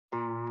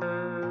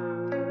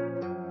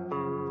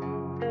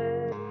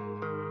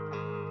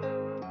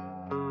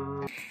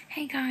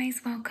Hey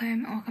guys,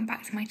 welcome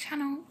back to my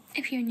channel.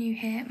 If you're new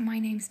here, my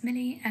name's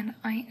Millie and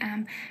I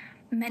am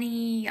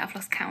I've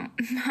lost count,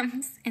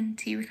 months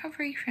into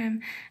recovery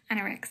from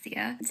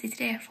anorexia. So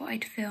today I thought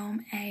I'd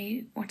film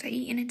a what I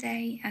eat in a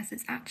day, as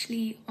it's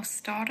actually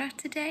Ostara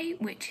today,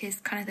 which is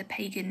kind of the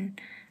pagan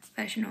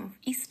version of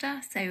Easter.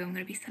 So I'm going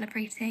to be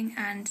celebrating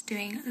and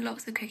doing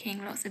lots of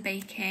cooking, lots of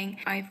baking.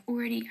 I've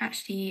already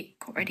actually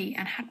got ready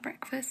and had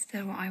breakfast,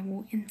 so I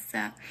will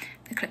insert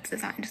the clips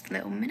of that in just a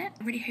little minute.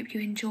 I really hope you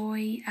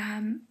enjoy.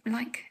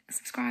 Like,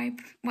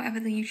 subscribe, whatever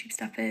the YouTube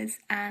stuff is,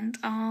 and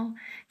I'll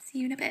see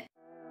you in a bit.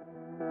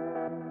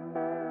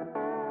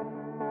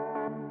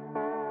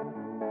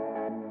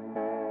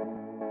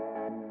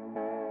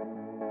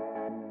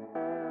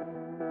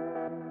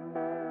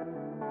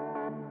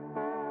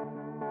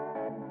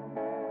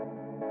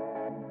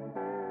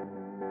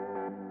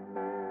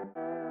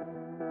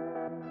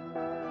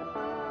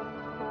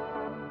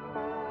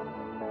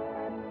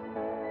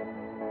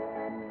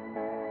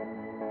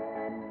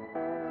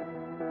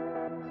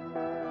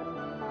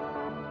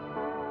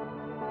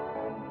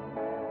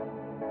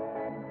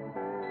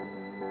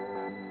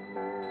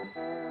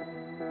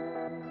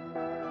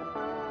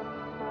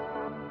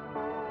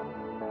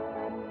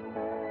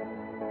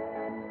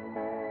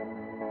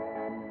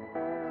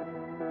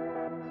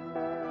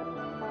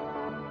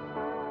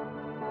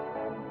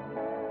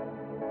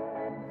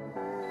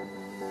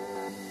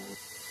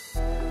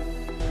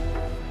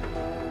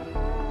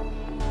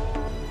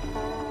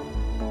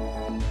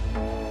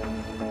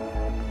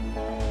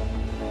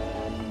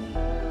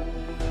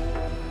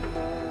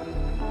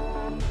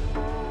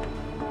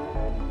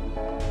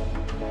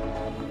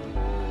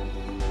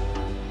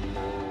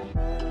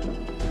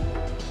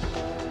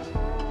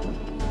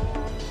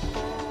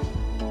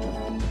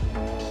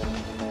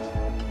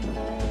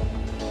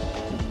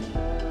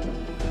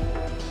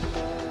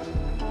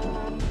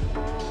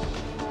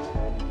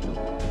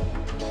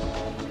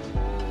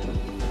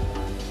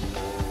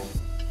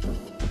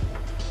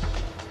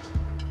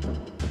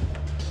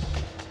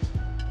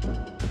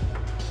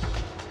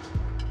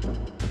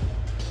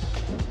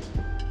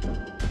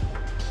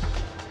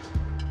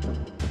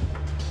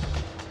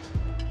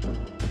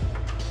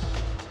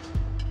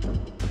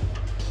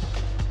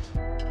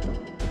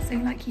 So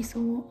like you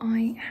saw,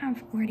 I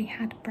have already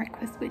had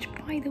breakfast, which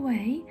by the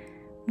way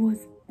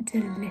was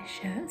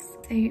delicious.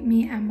 So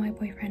me and my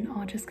boyfriend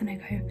are just gonna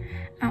go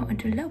out and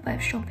do a little bit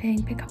of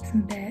shopping, pick up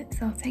some bits,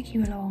 so I'll take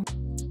you along.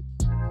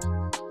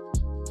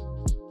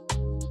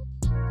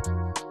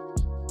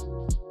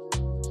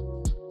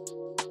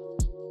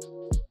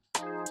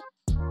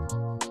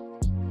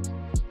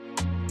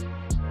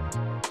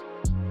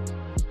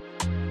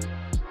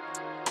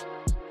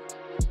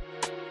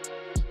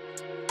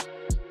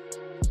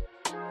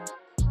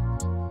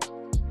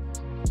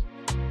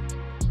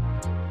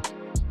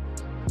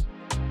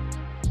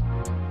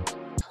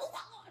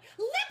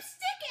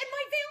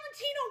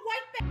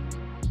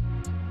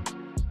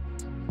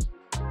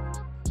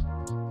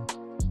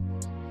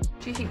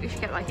 Do you think we should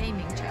get like a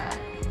gaming chair?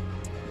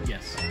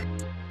 Yes.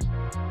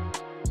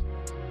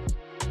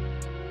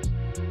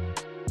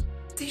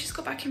 So you just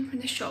got back in from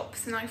the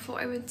shops and I thought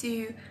I would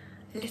do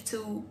a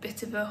little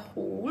bit of a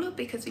haul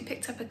because we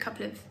picked up a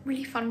couple of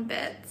really fun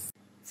bits.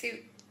 So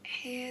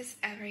here's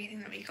everything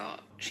that we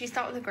got. Should we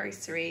start with the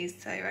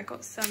groceries? So I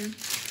got some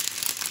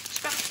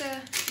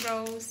ciabatta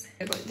rolls.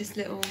 I got this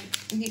little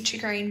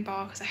Nutri-Grain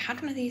bar because I had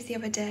one of these the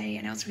other day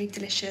and it was really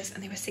delicious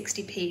and they were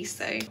 60p.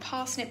 So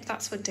parsnip,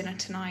 that's for dinner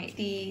tonight.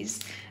 These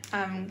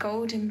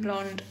golden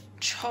blonde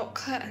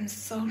chocolate and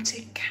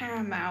salted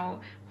caramel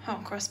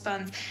hot cross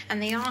buns,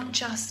 and they aren't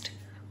just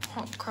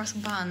hot cross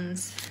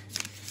buns,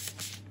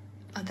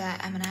 they're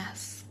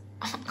M&S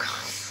hot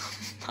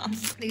cross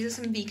buns. These are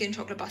some vegan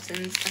chocolate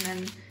buttons, and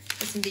then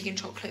there's some vegan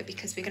chocolate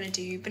because we're going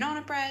to do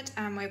banana bread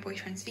and my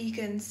boyfriend's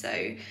vegan.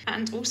 So,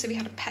 and also we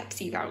had a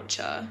Pepsi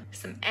voucher,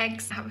 some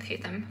eggs. I'll have a few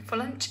of them for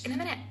lunch in a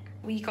minute.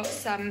 We got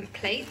some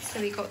plates,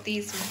 so we got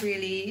these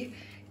really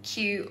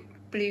cute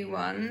blue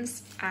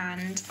ones,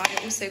 and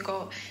I also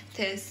got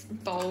this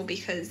bowl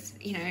because,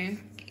 you know,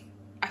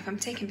 if I'm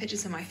taking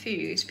pictures of my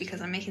food because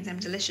I'm making some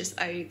delicious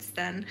oats,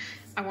 then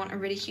I want a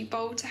really cute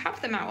bowl to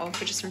have them out of,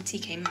 which is from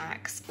TK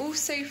Maxx.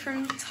 Also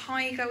from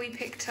Tiger, we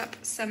picked up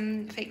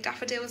some fake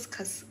daffodils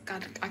because,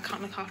 God, I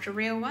can't look after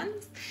real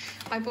ones.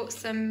 I bought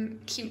some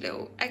cute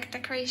little egg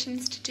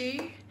decorations to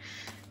do.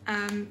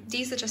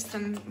 These are just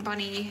some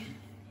bunny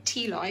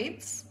tea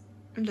lights.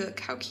 Look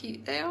how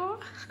cute they are.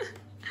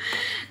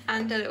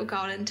 And a little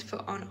garland to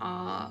put on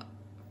our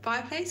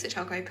fireplace, which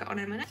I'll go put on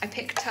in a minute. I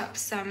picked up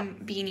some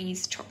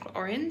Beanies chocolate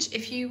orange.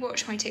 If you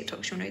watch my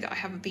TikToks, you'll know that I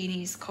have a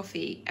Beanies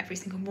coffee every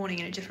single morning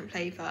in a different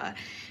flavour,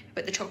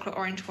 but the chocolate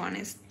orange one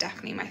is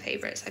definitely my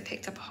favourite, so I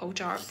picked up a whole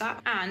jar of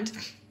that. And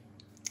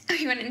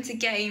we went into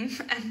game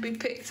and we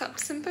picked up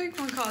some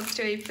Pokemon cards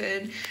to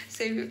open.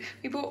 So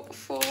we bought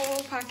 4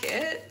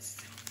 packets,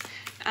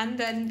 and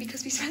then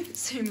because we spent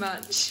so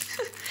much,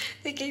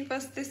 they gave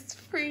us this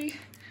free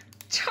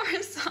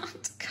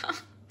Charizard card.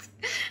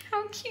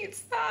 How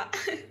cute's that?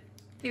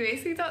 Anyway,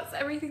 so that's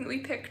everything that we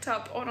picked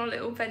up on our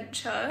little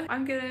venture.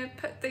 I'm gonna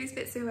put those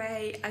bits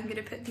away, I'm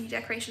gonna put the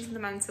decorations on the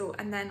mantle,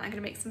 and then I'm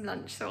gonna make some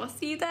lunch, so I'll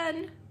see you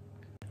then.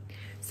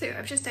 So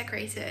I've just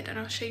decorated and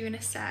I'll show you in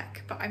a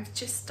sec, but I've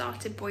just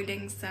started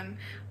boiling some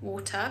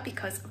water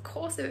because of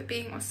course of it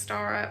being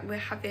Ostara, we're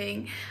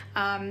having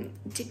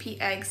dippy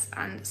eggs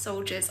and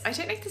soldiers. I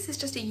don't know if this is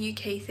just a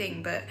UK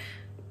thing, but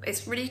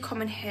it's really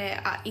common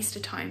here at Easter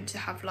time to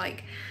have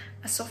like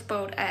a soft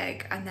boiled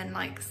egg and then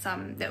like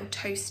some little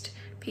toast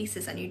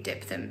pieces, and you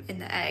dip them in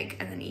the egg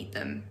and then eat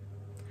them.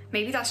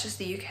 Maybe that's just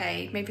the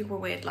UK, maybe we're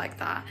weird like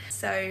that.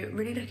 So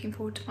really looking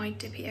forward to my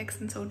dippy eggs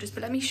and soldiers,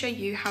 but let me show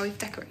you how we've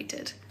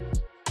decorated.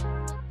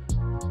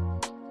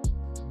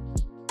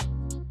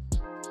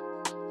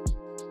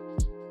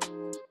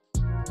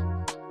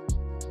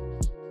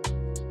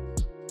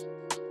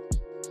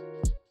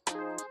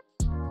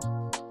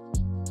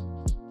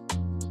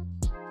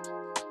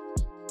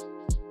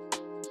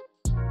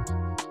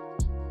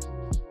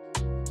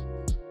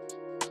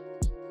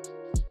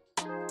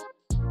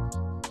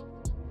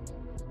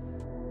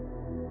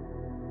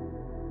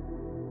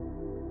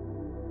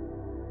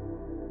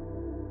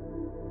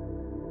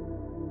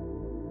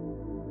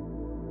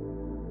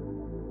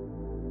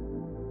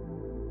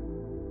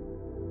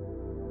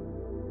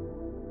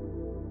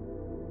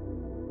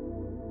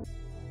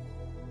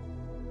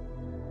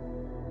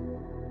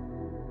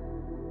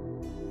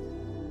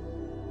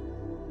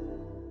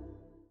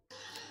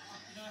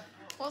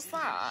 What's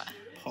that?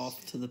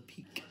 Path to the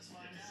peak.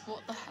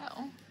 What the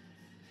hell?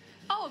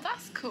 Oh,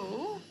 that's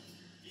cool.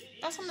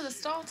 That's one of the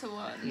starter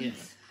ones. Yeah.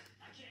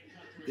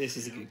 This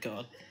is a good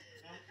card.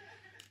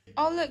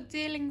 Oh look,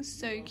 Dealing's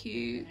so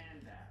cute.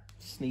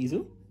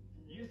 Sneasel.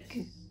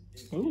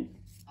 Ooh.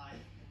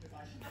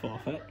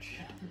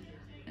 Far-fetched.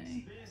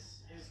 Okay.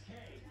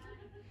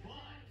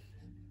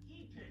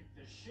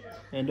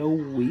 And a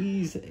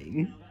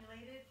wheezing.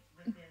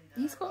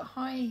 He's got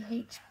high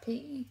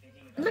HP.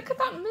 Look at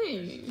that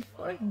move.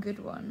 What a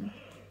good one.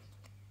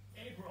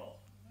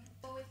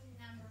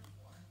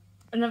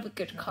 Another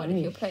good card if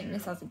you're playing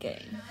this as a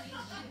game.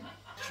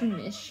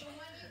 Trimish.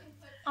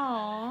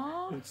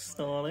 Aww. It's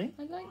Starling.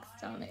 I like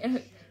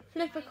Starling.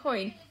 Flip a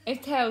coin.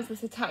 If tails,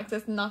 this attack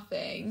does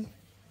nothing.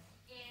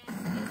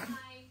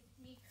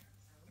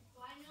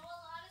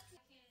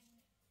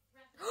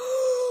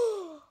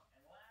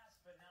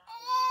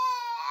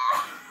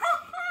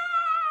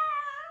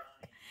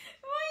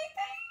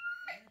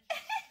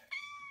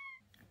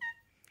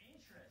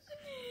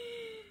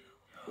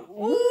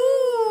 Ooh.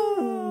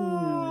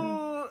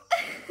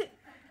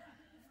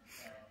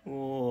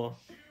 Oh,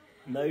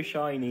 no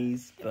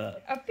shinies,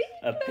 but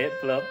a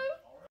Piplup.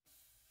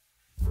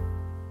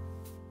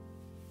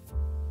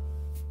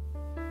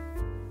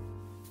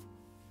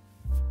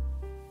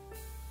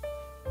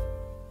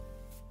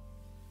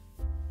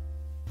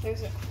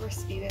 Those are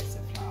crispy bits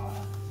of flour.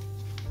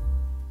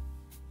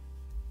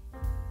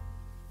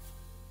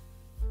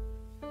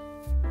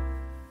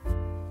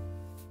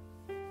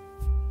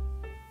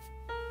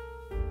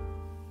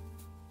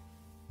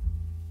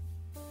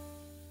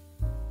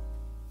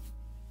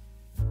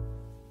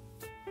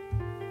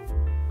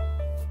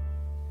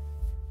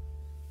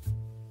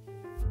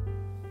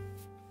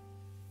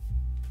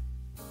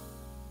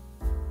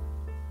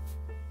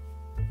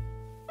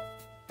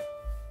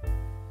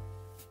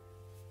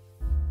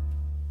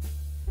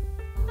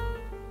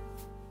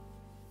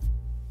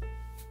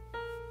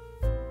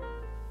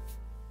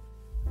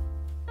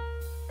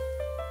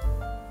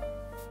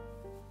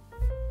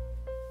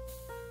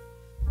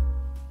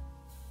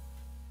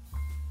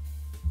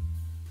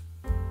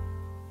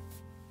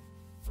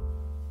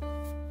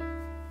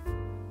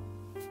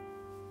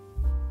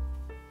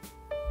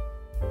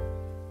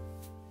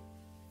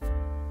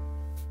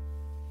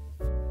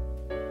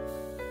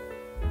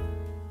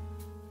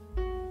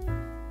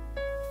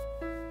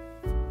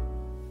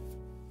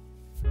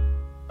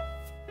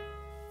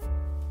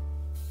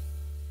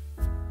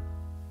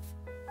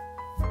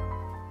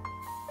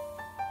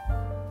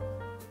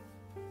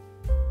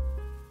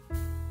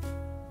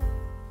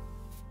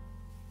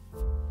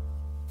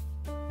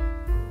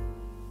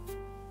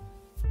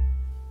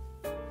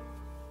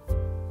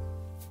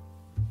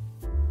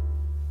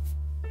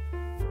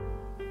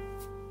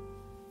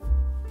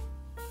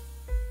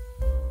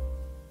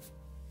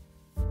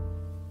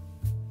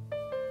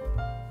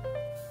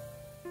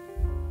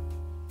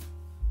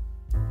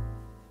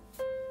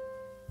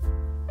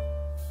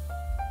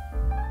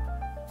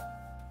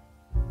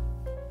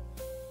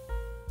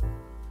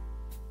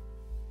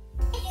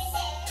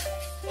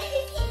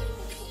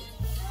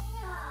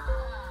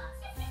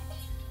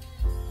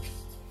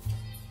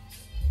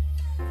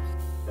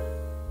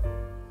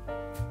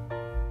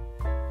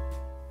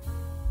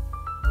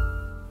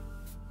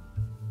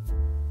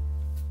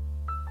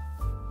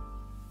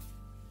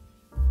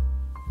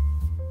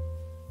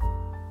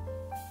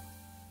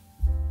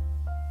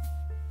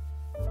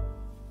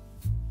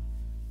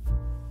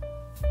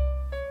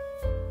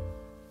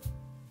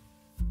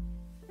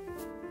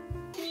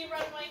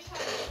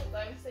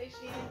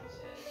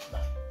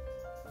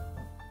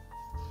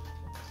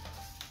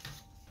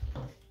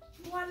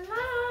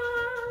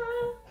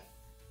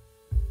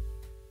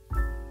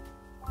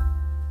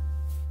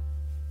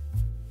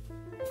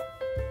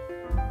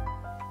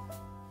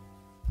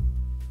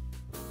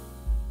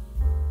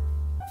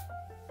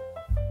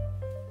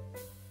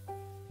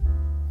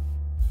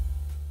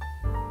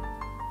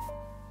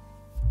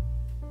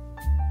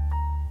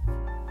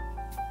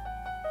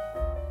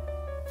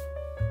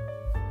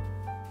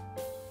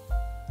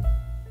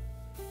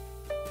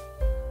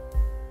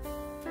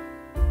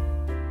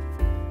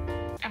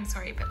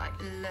 sorry, but like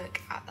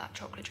look at that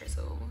chocolate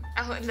drizzle.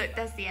 Oh, look,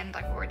 there's the end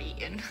I've already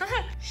eaten.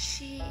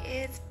 She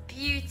is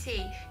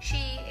beauty.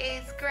 She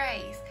is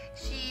grace.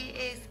 She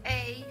is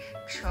a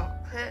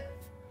chocolate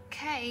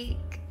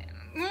cake.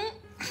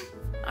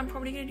 I'm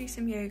probably gonna do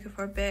some yoga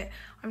for a bit.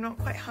 I'm not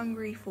quite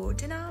hungry for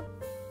dinner.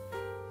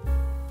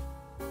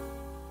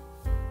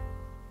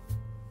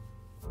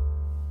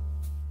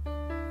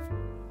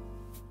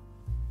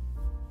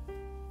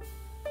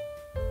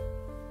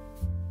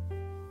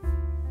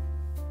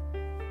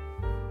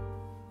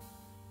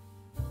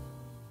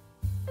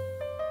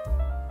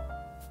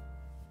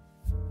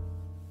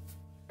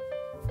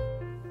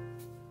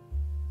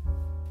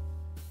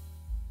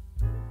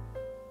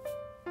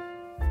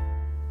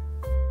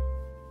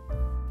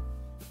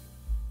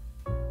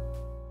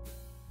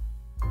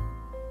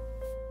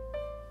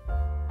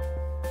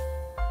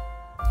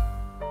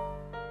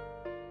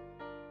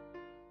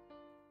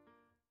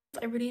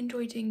 I really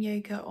enjoy doing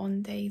yoga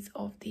on days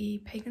of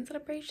the pagan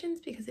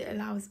celebrations because it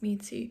allows me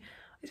to,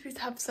 I suppose,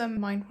 have some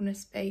mindfulness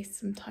space,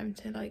 some time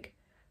to like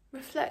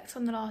reflect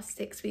on the last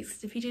 6 weeks.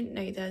 Because if you didn't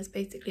know, there's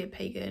basically a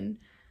pagan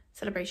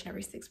celebration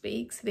every 6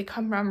 weeks, so they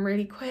come around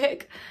really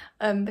quick,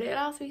 but it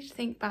allows me to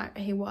think back,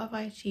 hey, what have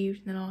I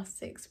achieved in the last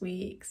 6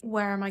 weeks?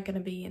 Where am I going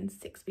to be in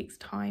 6 weeks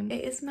time?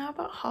 It is now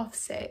about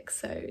 6:30,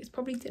 so it's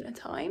probably dinner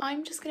time.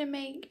 I'm just going to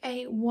make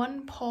a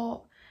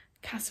 1-pot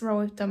casserole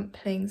with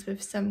dumplings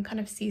with some kind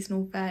of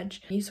seasonal veg.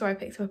 You saw I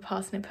picked up a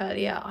parsnip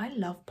earlier. I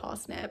love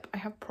parsnip. I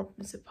have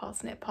problems with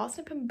parsnip.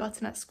 Parsnip and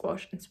butternut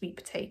squash and sweet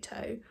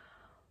potato.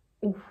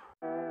 Ooh.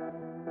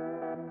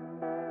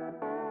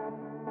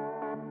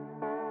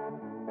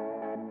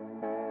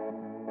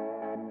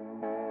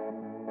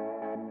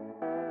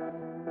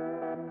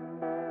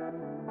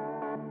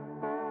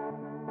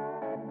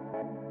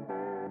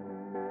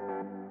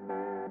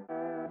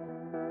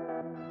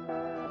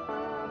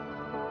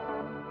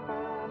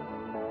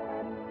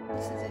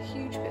 This is a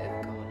huge bit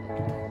of garlic.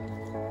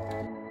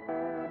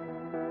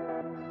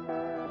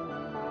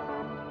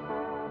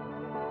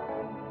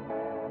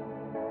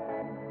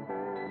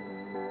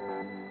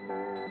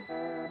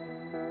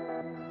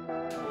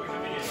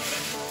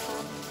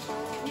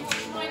 Can you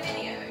watch my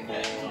video?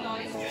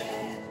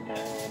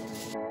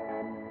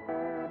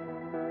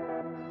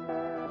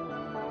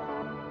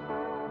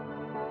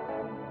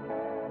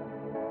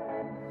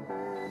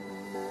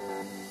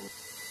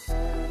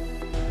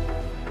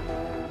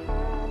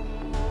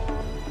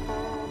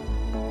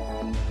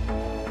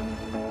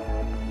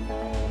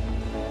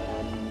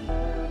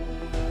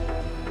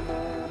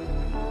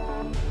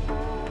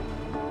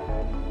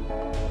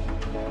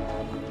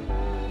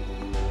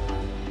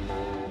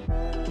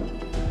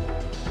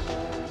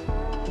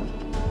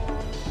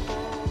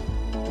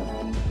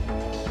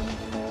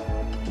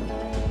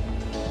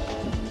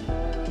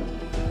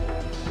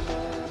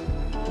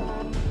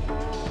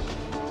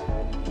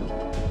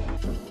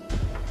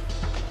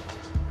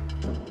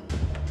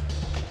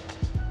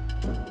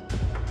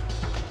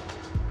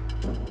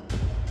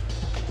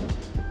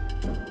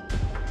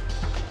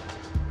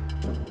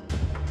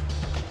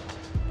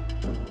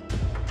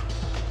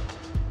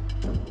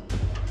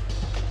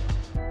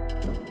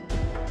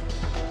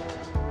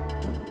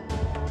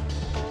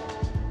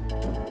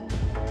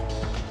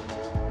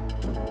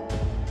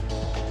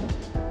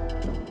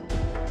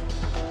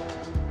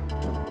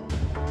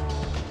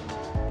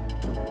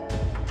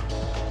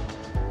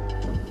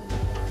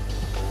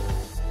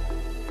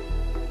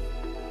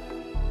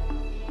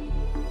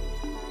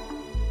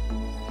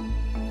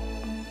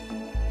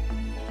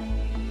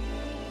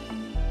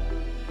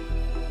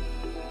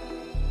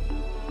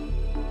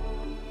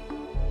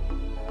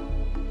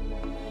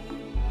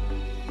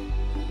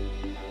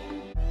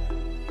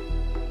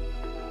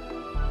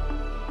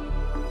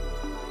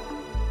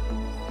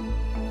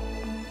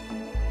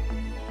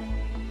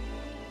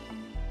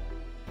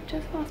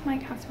 Just whilst my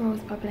casserole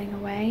was bubbling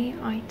away,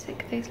 I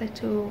took those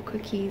little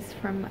cookies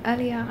from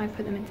earlier, I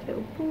put them into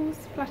little balls,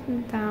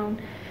 flattened them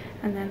down,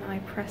 and then I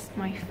pressed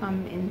my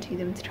thumb into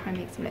them to try and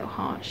make some little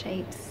heart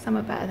shapes. Some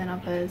are better than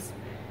others.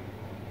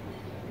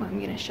 Well, I'm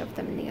going to shove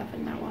them in the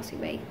oven now whilst we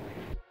wait.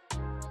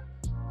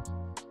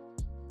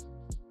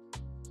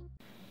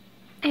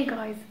 Hey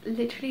guys,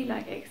 literally,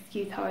 like,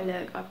 excuse how I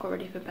look, I've got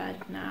ready for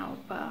bed now,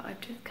 but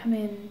I've just come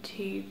in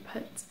to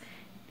put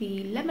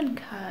the lemon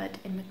curd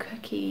in the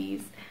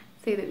cookies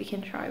so that we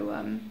can try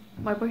one.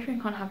 My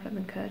boyfriend can't have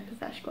lemon curd because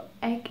it's actually got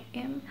egg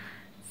in,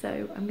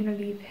 so I'm going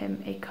to leave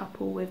him a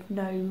couple with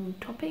no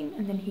topping,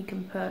 and then he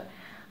can put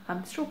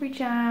strawberry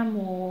jam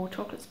or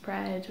chocolate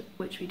spread,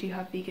 which we do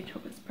have vegan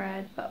chocolate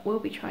spread, but we'll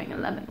be trying a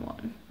lemon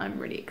one. I'm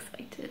really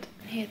excited.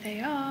 Here they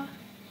are.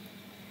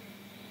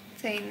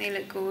 Saying they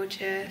look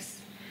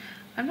gorgeous.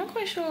 I'm not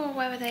quite sure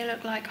whether they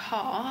look like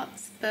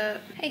hearts,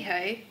 but hey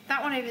ho,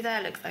 that one over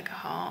there looks like a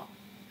heart.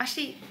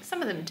 Actually,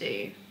 some of them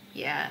do.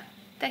 Yeah,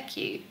 they're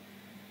cute.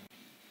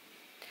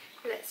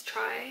 Let's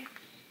try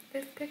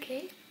this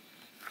cookie.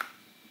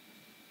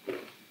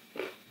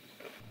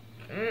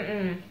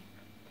 Oh,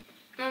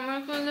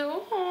 my god, a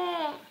little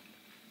heart.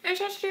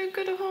 It's actually a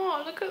good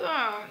heart, look at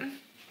that.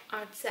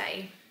 I'd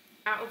say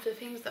out of the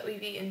things that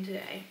we've eaten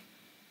today,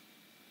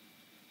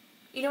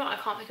 you know what, I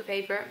can't pick a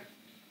favourite.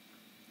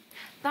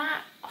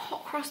 That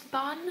hot cross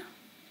bun,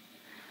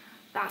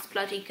 that's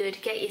bloody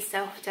good. Get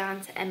yourself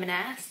down to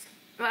M&S.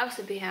 What else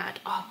have we had?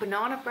 Oh,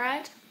 banana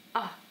bread.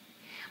 Oh,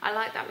 I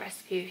like that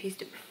recipe. We've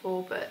used it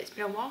before, but it's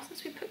been a while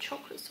since we put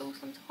chocolate sauce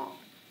on top.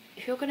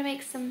 If you're going to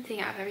make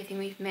something out of everything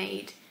we've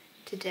made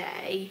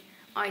today,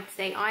 I'd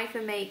say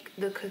either make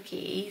the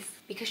cookies,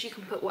 because you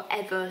can put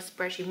whatever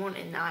spread you want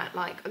in that.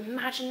 Like,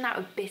 imagine that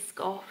with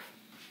Biscoff.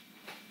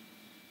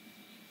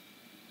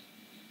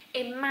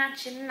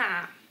 Imagine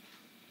that.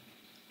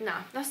 No,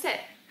 that's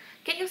it.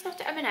 Get yourself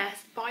to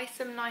M&S, buy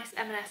some nice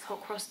M&S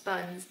hot cross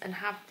buns and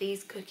have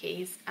these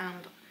cookies.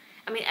 And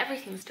I mean,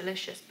 everything's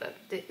delicious, but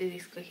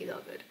these cookies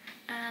are good.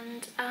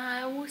 And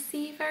we'll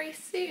see you very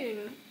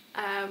soon.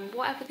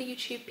 Whatever the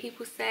YouTube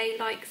people say,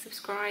 like,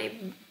 subscribe,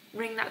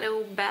 ring that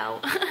little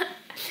bell.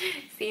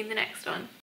 See you in the next one.